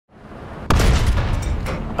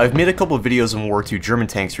I've made a couple of videos on World War II German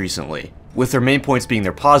tanks recently, with their main points being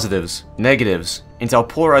their positives, negatives, and how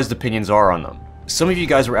polarized opinions are on them. Some of you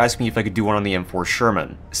guys were asking me if I could do one on the M4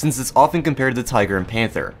 Sherman, since it's often compared to the Tiger and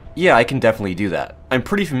Panther. Yeah, I can definitely do that. I'm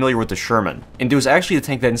pretty familiar with the Sherman, and it was actually the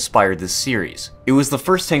tank that inspired this series. It was the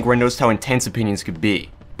first tank where I noticed how intense opinions could be.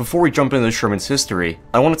 Before we jump into the Sherman's history,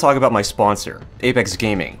 I want to talk about my sponsor, Apex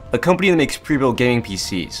Gaming, a company that makes pre-built gaming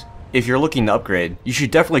PCs. If you're looking to upgrade, you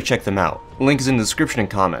should definitely check them out. Link is in the description and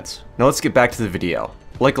comments. Now let's get back to the video.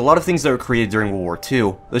 Like a lot of things that were created during World War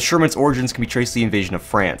II, the Sherman's origins can be traced to the invasion of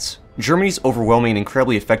France. Germany's overwhelming and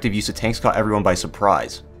incredibly effective use of tanks caught everyone by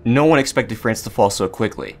surprise. No one expected France to fall so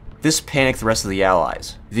quickly. This panicked the rest of the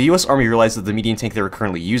Allies. The US Army realized that the medium tank they were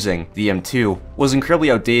currently using, the M2, was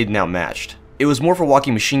incredibly outdated and outmatched. It was more of a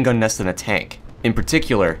walking machine gun nest than a tank. In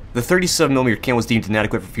particular, the 37mm cannon was deemed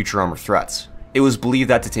inadequate for future armor threats. It was believed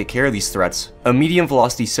that to take care of these threats, a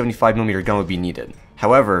medium-velocity 75mm gun would be needed.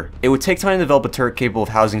 However, it would take time to develop a turret capable of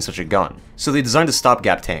housing such a gun, so they designed a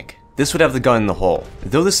stopgap tank. This would have the gun in the hull.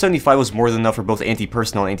 Though the 75 was more than enough for both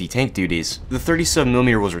anti-personnel and anti-tank duties, the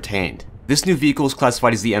 37mm was retained. This new vehicle was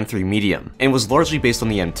classified as the M3 Medium, and was largely based on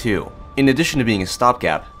the M2. In addition to being a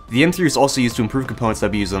stopgap, the M3 was also used to improve components that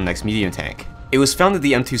would be used on the next medium tank. It was found that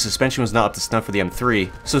the M2 suspension was not up to snuff for the M3,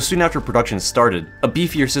 so soon after production started, a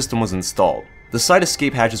beefier system was installed. The side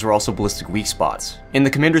escape hatches were also ballistic weak spots, and the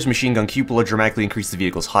commander's machine gun cupola dramatically increased the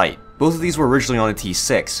vehicle's height. Both of these were originally on the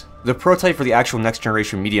T6, the prototype for the actual next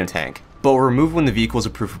generation medium tank, but were removed when the vehicle was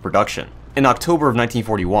approved for production. In October of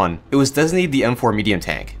 1941, it was designated the M4 medium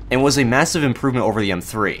tank, and was a massive improvement over the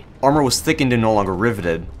M3. Armor was thickened and no longer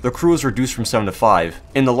riveted, the crew was reduced from 7 to 5,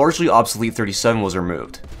 and the largely obsolete 37 was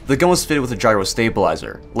removed. The gun was fitted with a gyro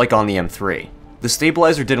stabilizer, like on the M3. The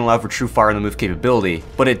stabilizer didn't allow for true fire on the move capability,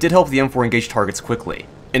 but it did help the M4 engage targets quickly.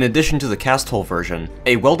 In addition to the cast hull version,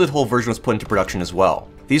 a welded hull version was put into production as well.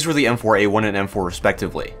 These were the M4A1 and M4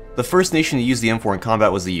 respectively. The first nation to use the M4 in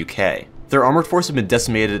combat was the UK. Their armored force had been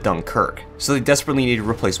decimated at Dunkirk, so they desperately needed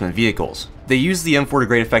replacement vehicles. They used the M4 to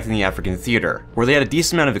great effect in the African theater, where they had a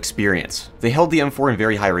decent amount of experience. They held the M4 in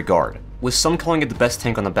very high regard, with some calling it the best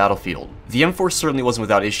tank on the battlefield. The M4 certainly wasn't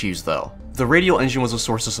without issues though. The radial engine was a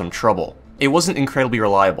source of some trouble. It wasn't incredibly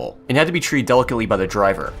reliable, and had to be treated delicately by the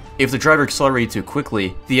driver. If the driver accelerated too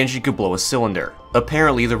quickly, the engine could blow a cylinder.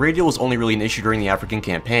 Apparently, the radial was only really an issue during the African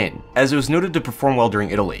campaign, as it was noted to perform well during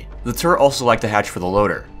Italy. The turret also lacked a hatch for the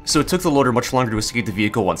loader, so it took the loader much longer to escape the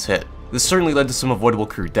vehicle once hit. This certainly led to some avoidable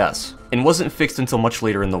crew deaths, and wasn't fixed until much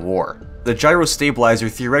later in the war. The gyro stabilizer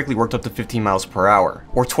theoretically worked up to 15 miles per hour,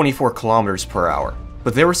 or 24 kilometers per hour.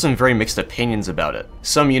 But there were some very mixed opinions about it.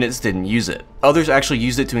 Some units didn't use it. Others actually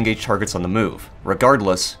used it to engage targets on the move.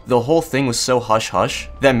 Regardless, the whole thing was so hush-hush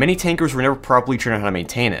that many tankers were never properly trained on how to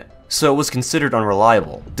maintain it, so it was considered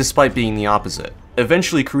unreliable, despite being the opposite.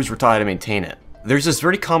 Eventually, crews were taught how to maintain it. There's this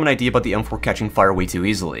very common idea about the M4 catching fire way too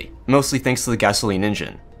easily, mostly thanks to the gasoline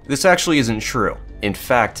engine. This actually isn't true. In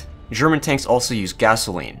fact, German tanks also use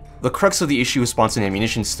gasoline. The crux of the issue was sponsoring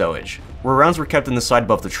ammunition stowage, where rounds were kept in the side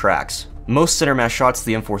above the tracks. Most center mass shots to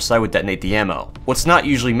the M4 side would detonate the ammo. What's not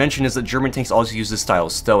usually mentioned is that German tanks always use this style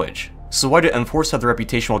of stowage. So why do M4s have the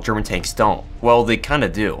reputation while German tanks don't? Well, they kinda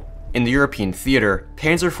do. In the European theater,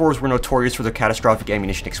 Panzer IVs were notorious for their catastrophic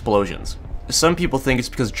ammunition explosions. Some people think it's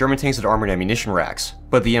because German tanks had armored ammunition racks,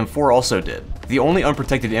 but the M4 also did. The only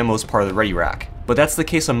unprotected ammo is part of the ready rack, but that's the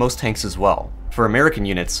case on most tanks as well. For American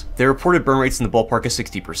units, they reported burn rates in the ballpark of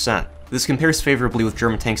 60%. This compares favorably with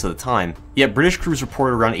German tanks at the time, yet British crews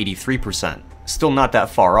reported around 83%. Still not that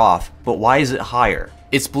far off, but why is it higher?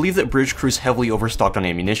 It's believed that British crews heavily overstocked on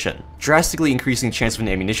ammunition, drastically increasing the chance of an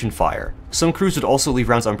ammunition fire. Some crews would also leave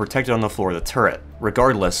rounds unprotected on the floor of the turret.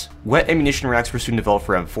 Regardless, wet ammunition racks were soon developed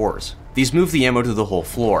for M4s. These moved the ammo to the whole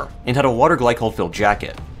floor, and had a water glycol-filled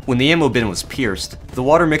jacket. When the ammo bin was pierced, the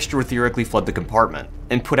water mixture would theoretically flood the compartment,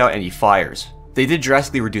 and put out any fires. They did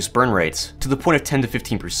drastically reduce burn rates, to the point of 10 to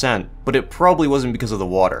 15%, but it probably wasn't because of the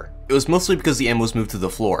water. It was mostly because the ammo was moved to the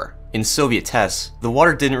floor. In Soviet tests, the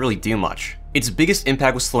water didn't really do much. Its biggest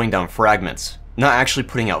impact was slowing down fragments, not actually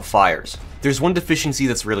putting out fires. There's one deficiency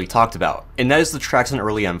that's rarely talked about, and that is the tracks on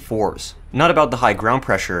early M4s. Not about the high ground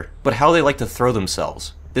pressure, but how they like to throw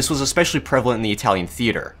themselves. This was especially prevalent in the Italian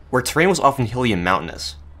theater, where terrain was often hilly and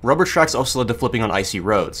mountainous. Rubber tracks also led to flipping on icy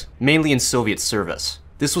roads, mainly in Soviet service.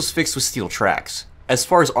 This was fixed with steel tracks. As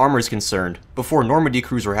far as armor is concerned, before Normandy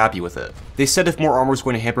crews were happy with it. They said if more armor was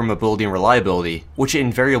going to hamper mobility and reliability, which it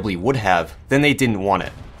invariably would have, then they didn't want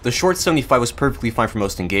it. The short 75 was perfectly fine for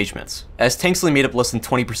most engagements, as tanks only made up less than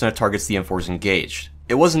 20% of targets the M4s engaged.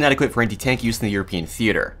 It wasn't adequate for anti-tank use in the European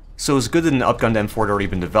theater, so it was good that an upgunned M4 had already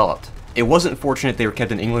been developed. It wasn't fortunate they were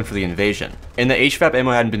kept in England for the invasion, and the HVAP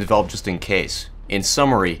ammo hadn't been developed just in case. In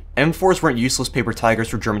summary, M4s weren't useless paper tigers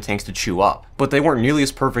for German tanks to chew up, but they weren't nearly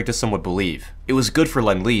as perfect as some would believe. It was good for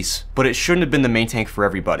Lend-Lease, but it shouldn't have been the main tank for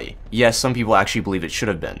everybody. Yes, some people actually believe it should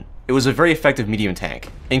have been. It was a very effective medium tank,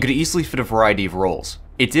 and could easily fit a variety of roles.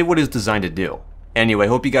 It did what it was designed to do. Anyway,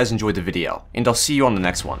 hope you guys enjoyed the video, and I'll see you on the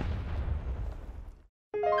next one.